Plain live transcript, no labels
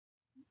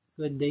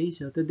Good day.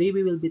 So today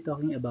we will be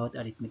talking about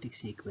arithmetic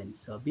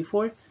sequence. So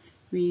before,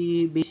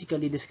 we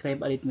basically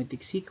describe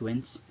arithmetic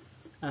sequence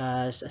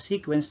as a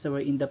sequence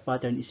wherein the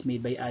pattern is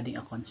made by adding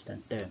a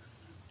constant term.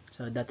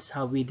 So that's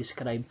how we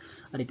describe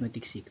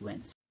arithmetic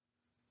sequence.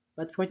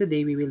 But for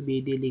today, we will be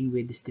dealing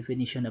with this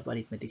definition of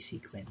arithmetic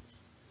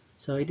sequence.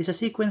 So it is a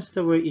sequence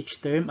where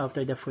each term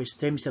after the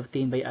first term is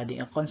obtained by adding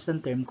a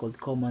constant term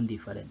called common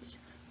difference.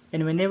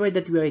 And whenever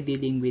that we are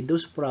dealing with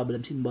those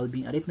problems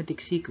involving arithmetic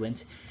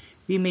sequence,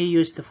 we may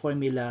use the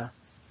formula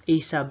a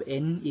sub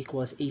n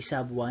equals a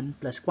sub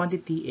 1 plus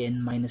quantity n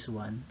minus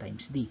 1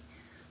 times d.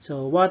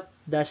 So what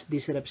does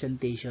this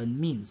representation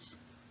means?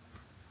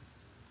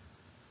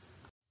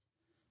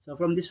 So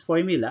from this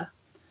formula,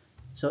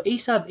 so a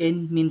sub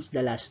n means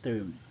the last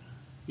term.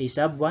 A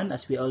sub 1,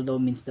 as we all know,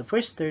 means the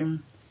first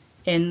term.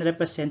 N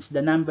represents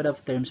the number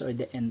of terms or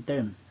the n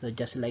term. So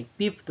just like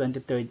 5th,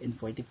 23rd, and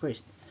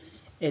 41st.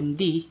 And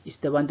D is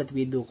the one that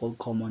we do call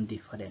common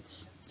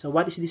difference. So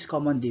what is this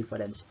common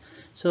difference?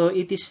 So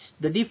it is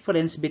the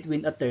difference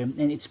between a term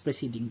and its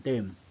preceding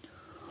term.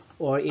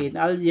 Or in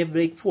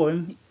algebraic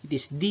form, it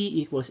is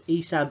D equals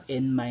a sub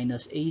n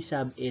minus a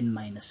sub n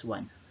minus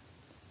 1.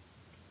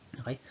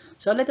 Okay,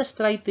 so let us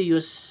try to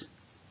use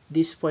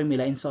this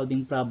formula in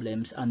solving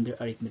problems under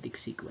arithmetic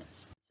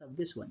sequence. So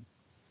this one.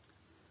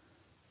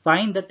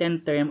 Find the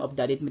 10th term of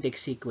the arithmetic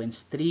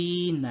sequence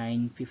 3,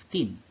 9,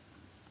 15.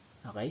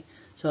 Okay,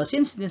 so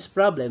since this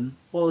problem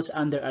falls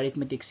under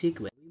arithmetic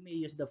sequence, we may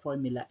use the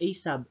formula a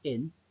sub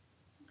n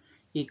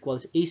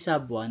equals a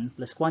sub 1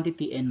 plus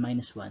quantity n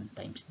minus 1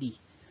 times d.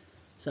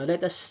 So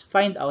let us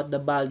find out the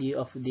value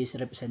of this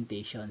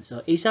representation.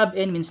 So a sub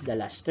n means the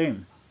last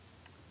term.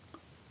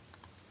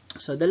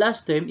 So the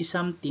last term is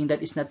something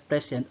that is not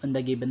present on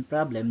the given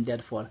problem,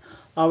 therefore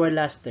our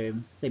last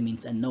term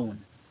remains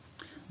unknown.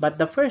 But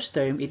the first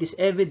term, it is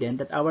evident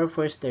that our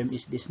first term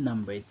is this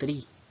number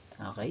 3.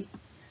 Okay?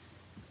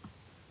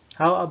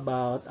 How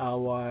about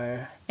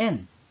our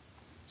n?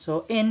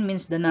 So n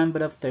means the number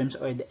of terms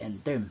or the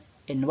n term.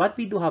 And what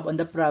we do have on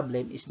the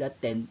problem is the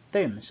 10th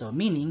term. So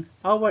meaning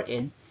our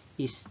n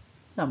is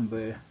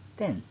number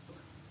 10.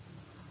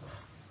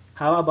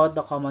 How about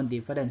the common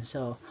difference?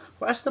 So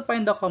for us to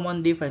find the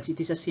common difference, it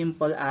is as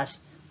simple as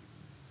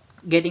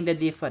getting the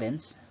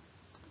difference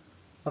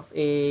of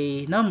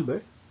a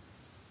number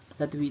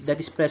that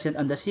is present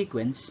on the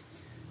sequence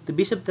to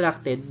be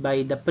subtracted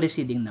by the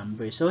preceding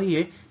number. So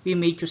here, we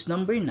may choose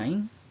number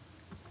 9,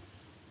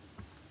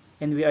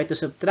 and we are to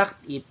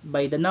subtract it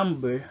by the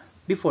number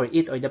before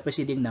it or the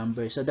preceding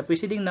number. So the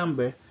preceding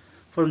number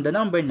from the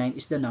number 9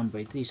 is the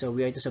number 3. So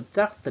we are to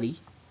subtract 3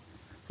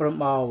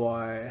 from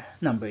our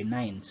number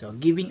 9. So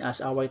giving us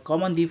our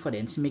common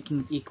difference,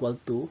 making it equal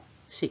to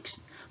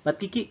 6. But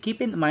keep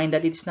in mind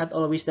that it's not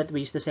always that we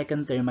use the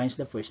second term minus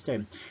the first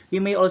term. We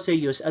may also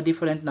use a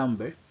different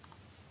number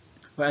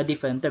or a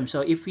different term.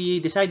 So if we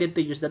decided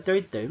to use the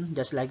third term,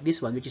 just like this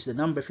one, which is the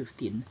number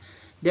 15,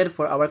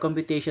 therefore our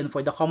computation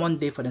for the common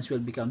difference will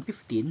become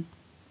 15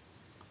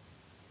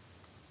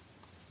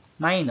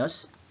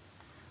 minus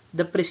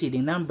the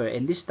preceding number.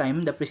 And this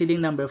time, the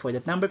preceding number for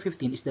that number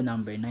 15 is the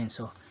number 9.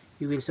 So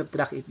we will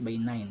subtract it by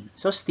 9.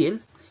 So still,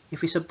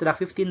 if we subtract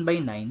 15 by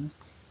 9,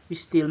 we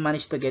still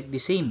manage to get the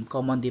same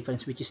common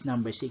difference, which is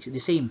number 6, the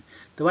same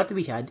to what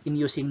we had in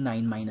using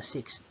 9 minus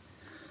 6.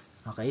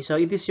 Okay, so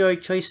it is your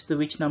choice to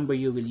which number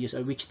you will use,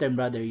 or which term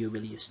rather you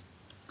will use.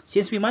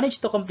 Since we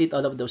managed to complete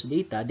all of those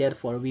data,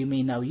 therefore we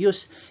may now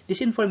use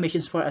these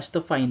informations for us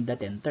to find the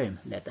 10th term.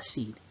 Let us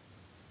see.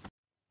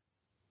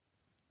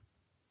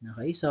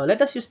 Okay, so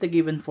let us use the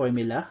given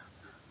formula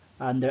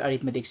under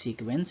arithmetic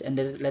sequence, and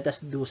then let us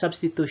do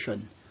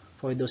substitution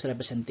for those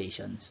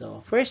representations.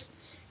 So first,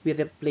 we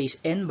replace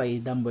n by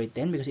number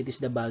 10 because it is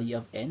the value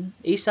of n.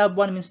 A sub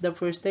 1 means the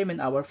first term, and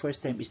our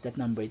first term is that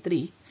number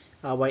 3.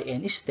 Our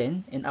n is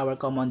 10, and our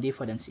common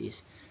difference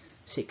is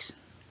 6.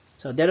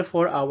 So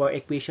therefore, our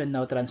equation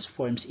now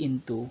transforms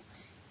into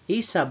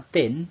a sub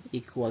 10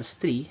 equals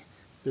 3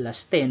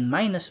 plus 10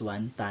 minus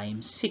 1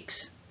 times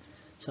 6.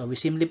 So we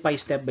simplify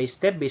step by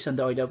step based on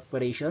the order of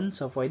operation.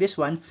 So for this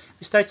one,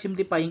 we start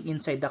simplifying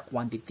inside the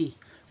quantity,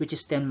 which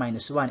is 10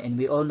 minus 1. And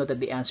we all know that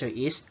the answer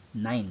is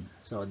 9.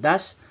 So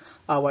thus,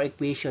 our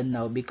equation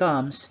now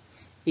becomes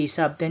a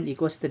sub 10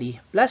 equals 3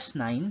 plus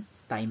 9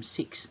 times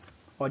 6.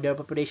 Order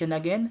of operation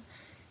again,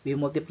 we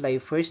multiply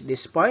first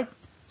this part.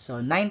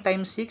 So 9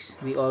 times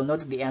 6, we all know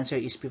that the answer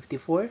is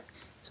 54.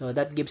 So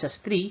that gives us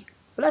 3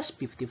 plus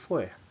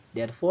 54.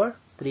 Therefore,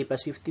 3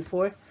 plus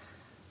 54,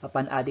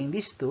 upon adding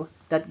these two,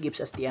 that gives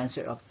us the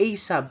answer of a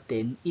sub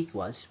 10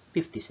 equals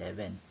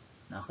 57.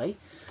 Okay?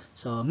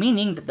 So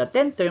meaning that the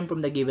 10th term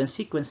from the given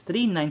sequence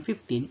 3, 9,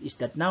 15 is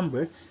that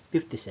number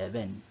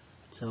 57.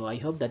 So I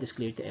hope that is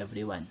clear to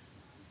everyone.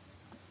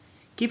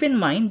 Keep in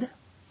mind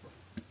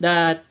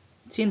that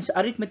since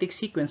arithmetic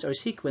sequence or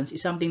sequence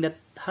is something that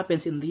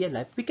happens in real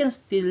life, we can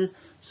still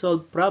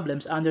solve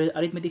problems under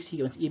arithmetic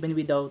sequence even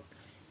without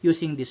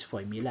using this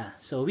formula.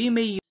 So we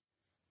may use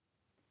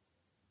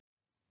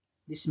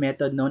this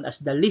method known as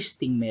the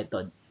listing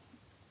method.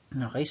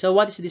 Okay, so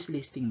what is this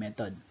listing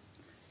method?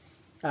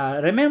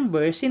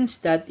 remember, since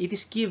that it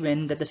is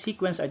given that the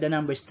sequence are the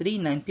numbers 3,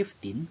 9,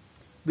 15,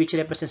 which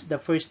represents the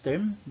first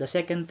term, the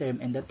second term,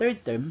 and the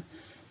third term,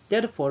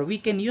 therefore, we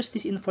can use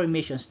these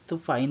informations to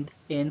find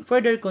and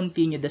further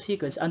continue the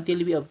sequence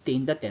until we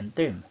obtain the 10th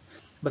term.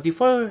 But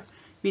before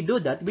we do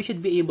that, we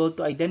should be able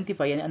to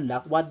identify and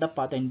unlock what the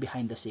pattern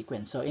behind the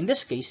sequence. So in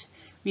this case,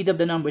 with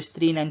the numbers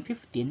 3, 9,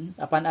 15,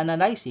 upon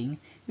analyzing,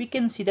 we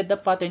can see that the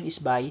pattern is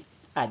by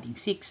adding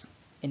 6.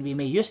 And we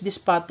may use this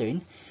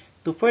pattern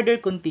to further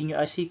continue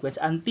our sequence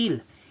until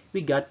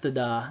we got to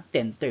the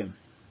 10th term.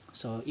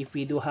 So if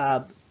we do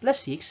have plus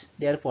 6,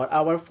 therefore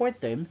our fourth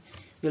term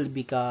will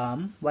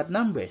become what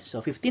number?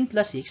 So 15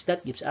 plus 6,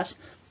 that gives us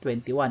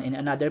 21. And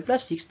another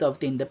plus 6 to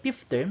obtain the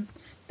fifth term,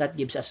 that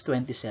gives us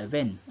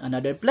 27.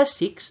 Another plus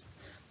 6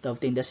 to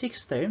obtain the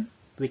sixth term,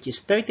 which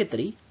is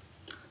 33.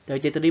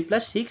 33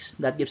 plus 6,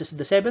 that gives us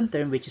the seventh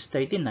term, which is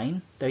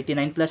 39.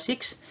 39 plus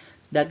 6,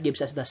 that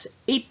gives us the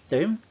eighth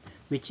term,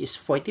 which is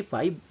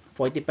 45.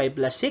 45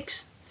 plus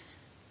 6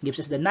 gives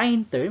us the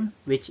ninth term,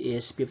 which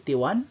is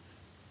 51.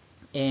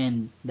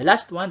 And the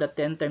last one, the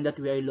 10th term that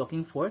we are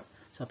looking for,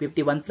 so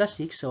 51 plus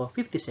 6, so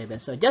 57.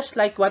 So just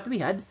like what we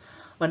had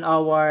on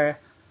our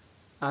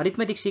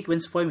arithmetic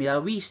sequence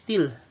formula, we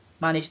still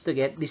managed to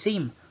get the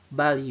same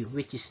value,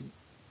 which is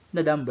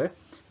the number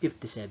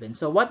 57.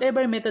 So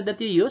whatever method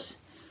that you use,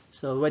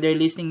 so whether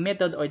listening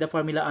method or the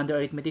formula under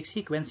arithmetic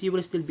sequence, you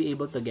will still be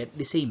able to get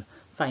the same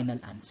final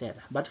answer.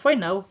 But for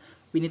now,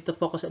 we need to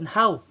focus on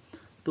how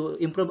to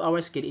improve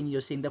our skill in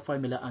using the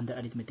formula under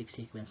arithmetic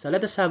sequence. So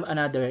let us have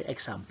another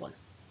example.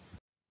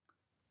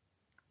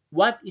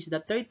 What is the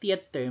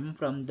 30th term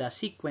from the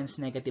sequence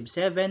negative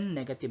 7,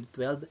 negative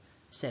 12,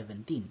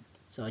 17?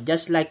 So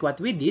just like what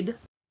we did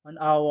on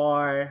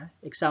our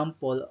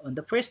example on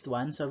the first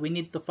one, so we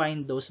need to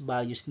find those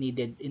values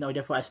needed in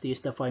order for us to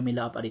use the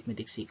formula of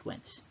arithmetic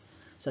sequence.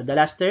 So the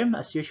last term,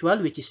 as usual,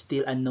 which is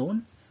still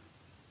unknown.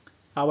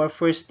 Our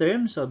first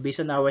term, so based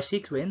on our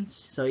sequence,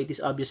 so it is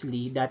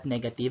obviously that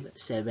negative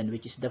 7,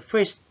 which is the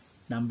first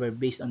number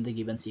based on the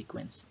given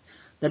sequence.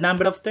 The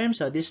number of terms,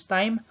 so this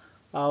time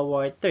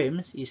our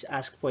terms is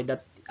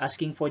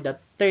asking for the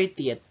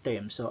 30th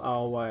term. So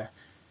our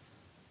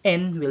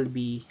n will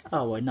be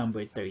our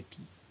number 30.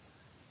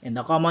 And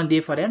the common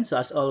difference, so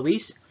as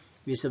always,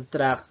 we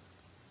subtract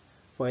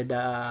for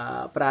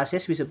the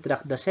process, we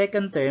subtract the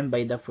second term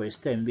by the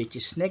first term, which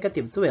is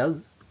negative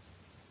 12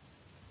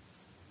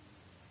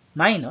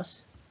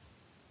 minus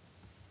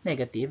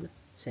negative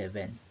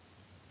 7.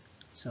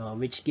 So,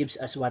 which gives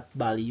us what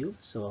value?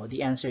 So,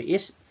 the answer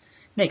is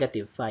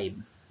negative 5.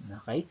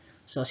 Okay?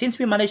 So, since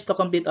we managed to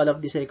complete all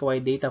of this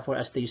required data for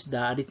us to use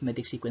the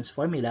arithmetic sequence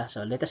formula,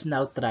 so let us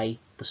now try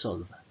to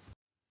solve.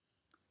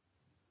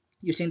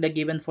 Using the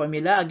given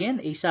formula,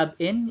 again, a sub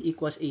n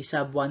equals a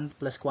sub 1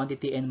 plus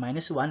quantity n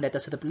minus 1. Let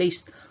us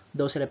replace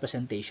those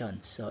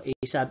representations. So, a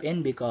sub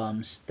n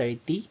becomes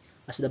 30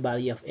 as the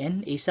value of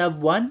n. A sub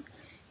 1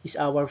 is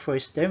our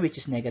first term, which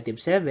is negative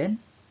 7.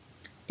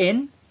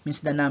 N means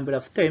the number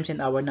of terms,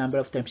 and our number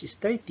of terms is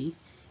 30.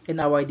 And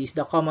our d is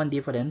the common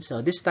difference.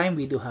 So, this time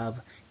we do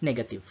have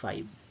negative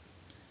 5.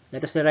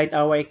 Let us write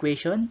our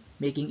equation,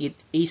 making it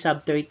a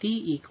sub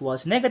 30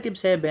 equals negative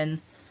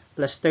 7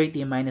 plus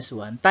 30 minus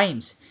 1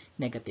 times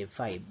negative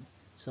 5.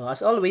 So,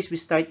 as always, we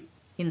start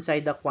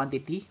inside the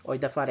quantity or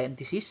the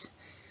parenthesis.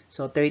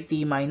 So,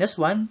 30 minus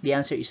 1, the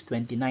answer is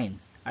 29.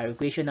 Our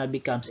equation now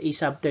becomes a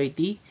sub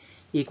 30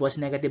 equals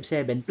negative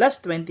 7 plus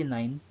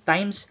 29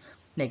 times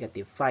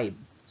negative 5.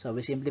 So,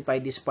 we simplify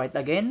this part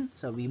again.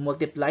 So, we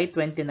multiply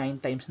 29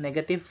 times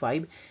negative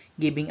 5,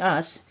 giving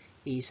us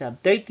a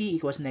sub 30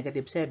 equals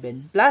negative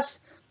 7 plus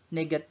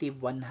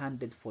negative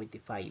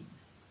 145.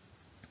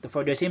 To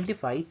further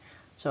simplify,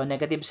 so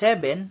negative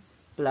 7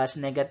 plus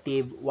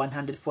negative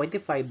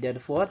 145,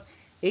 therefore,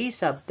 a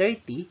sub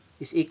 30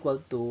 is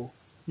equal to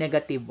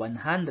negative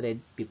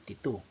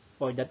 152.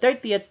 Or the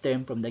 30th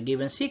term from the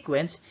given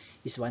sequence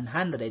is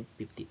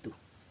 152.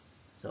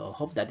 So,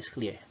 hope that is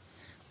clear.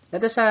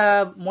 Let us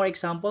have more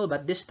example,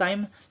 but this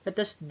time, let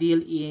us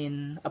deal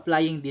in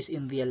applying this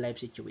in real life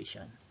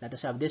situation. Let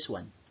us have this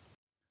one.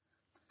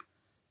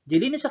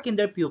 Jeline is a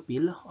kinder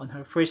pupil. On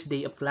her first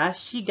day of class,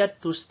 she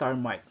got 2-star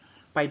mark,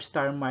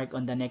 5-star mark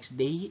on the next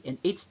day, and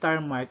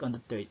 8-star mark on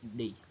the third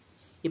day.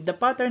 If the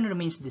pattern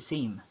remains the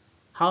same,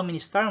 how many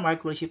star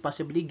mark will she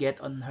possibly get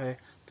on her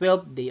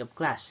 12th day of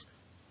class?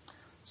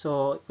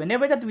 So,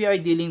 whenever that we are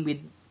dealing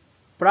with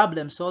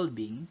problem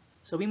solving,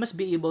 so we must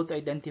be able to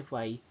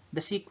identify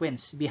the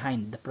sequence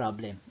behind the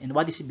problem and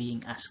what is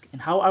being asked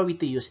and how are we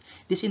to use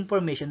this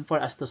information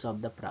for us to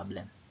solve the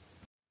problem.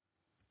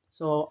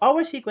 So,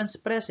 our sequence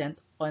present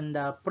on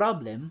the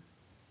problem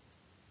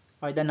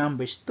are the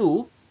numbers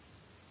 2,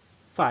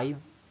 5,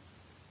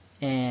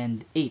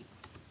 and 8.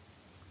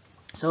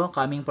 So,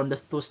 coming from the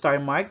 2-star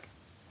mark,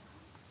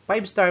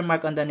 5-star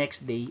mark on the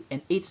next day,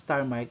 and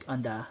 8-star mark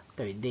on the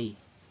third day.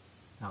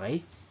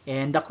 Okay?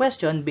 And the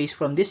question based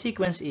from this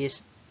sequence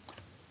is,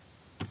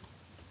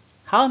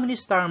 how many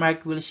star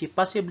mark will she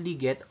possibly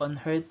get on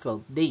her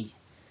 12th day?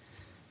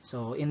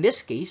 So, in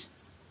this case,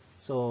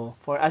 So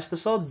for us to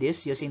solve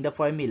this using the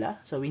formula,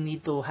 so we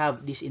need to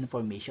have this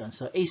information.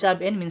 So a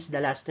sub n means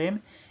the last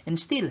term, and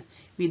still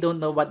we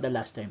don't know what the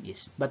last term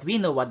is, but we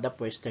know what the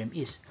first term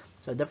is.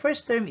 So the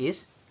first term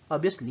is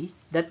obviously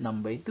that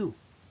number 2.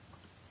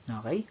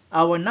 Okay,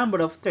 our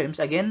number of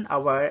terms, again,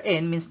 our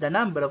n means the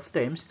number of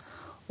terms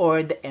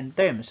or the n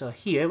term. So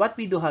here what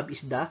we do have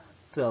is the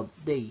 12th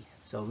day.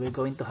 So we're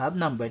going to have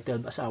number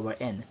 12 as our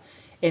n.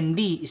 And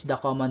d is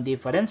the common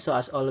difference. So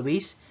as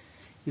always,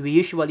 we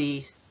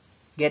usually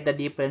get the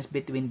difference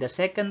between the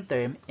second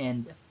term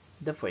and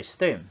the first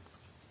term.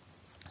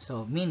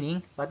 So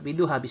meaning what we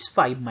do have is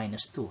 5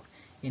 minus 2.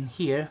 And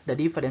here the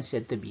difference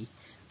said to be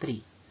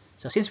 3.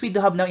 So since we do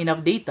have now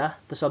enough data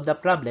to solve the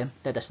problem,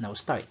 let us now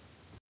start.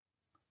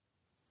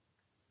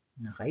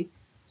 Okay,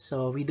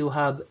 so we do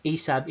have a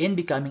sub n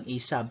becoming a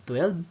sub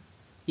 12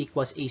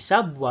 equals a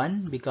sub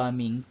 1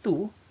 becoming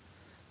 2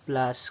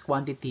 plus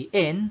quantity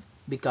n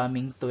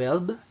becoming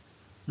 12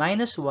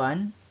 minus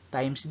 1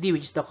 times d,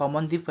 which is the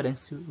common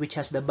difference, which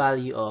has the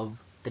value of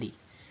 3.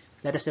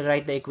 Let us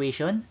write the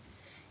equation.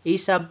 A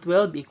sub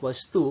 12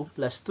 equals 2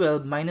 plus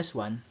 12 minus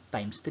 1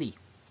 times 3.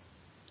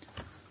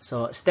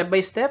 So step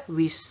by step,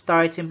 we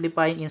start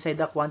simplifying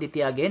inside the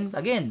quantity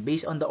again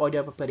based on the order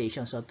of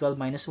operation. So 12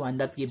 minus 1,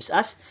 that gives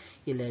us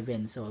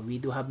 11. So we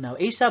do have now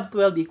a sub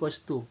 12 equals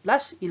 2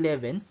 plus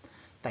 11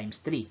 times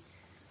 3.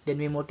 Then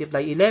we multiply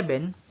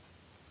 11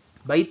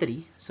 by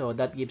 3. So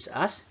that gives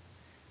us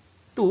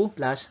 2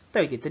 plus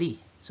 33.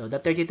 So the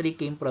 33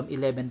 came from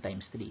 11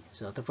 times 3.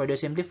 So to further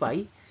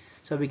simplify,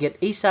 so we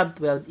get a sub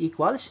 12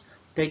 equals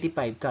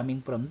 35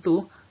 coming from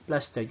 2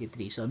 plus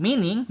 33. So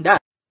meaning that,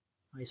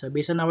 okay, so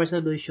based on our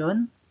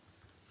solution,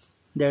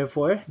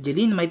 therefore,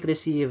 Jeline might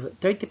receive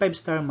 35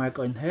 star mark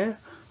on her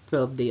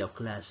 12th day of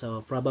class.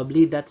 So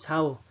probably that's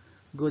how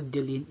good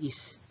Jeline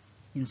is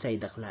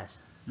inside the class.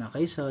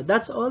 Okay, so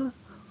that's all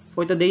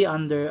for today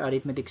under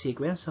arithmetic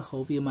sequence. I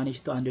hope you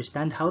managed to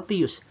understand how to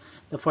use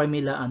the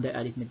formula under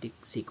arithmetic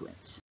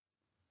sequence.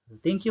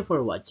 Thank you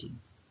for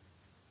watching.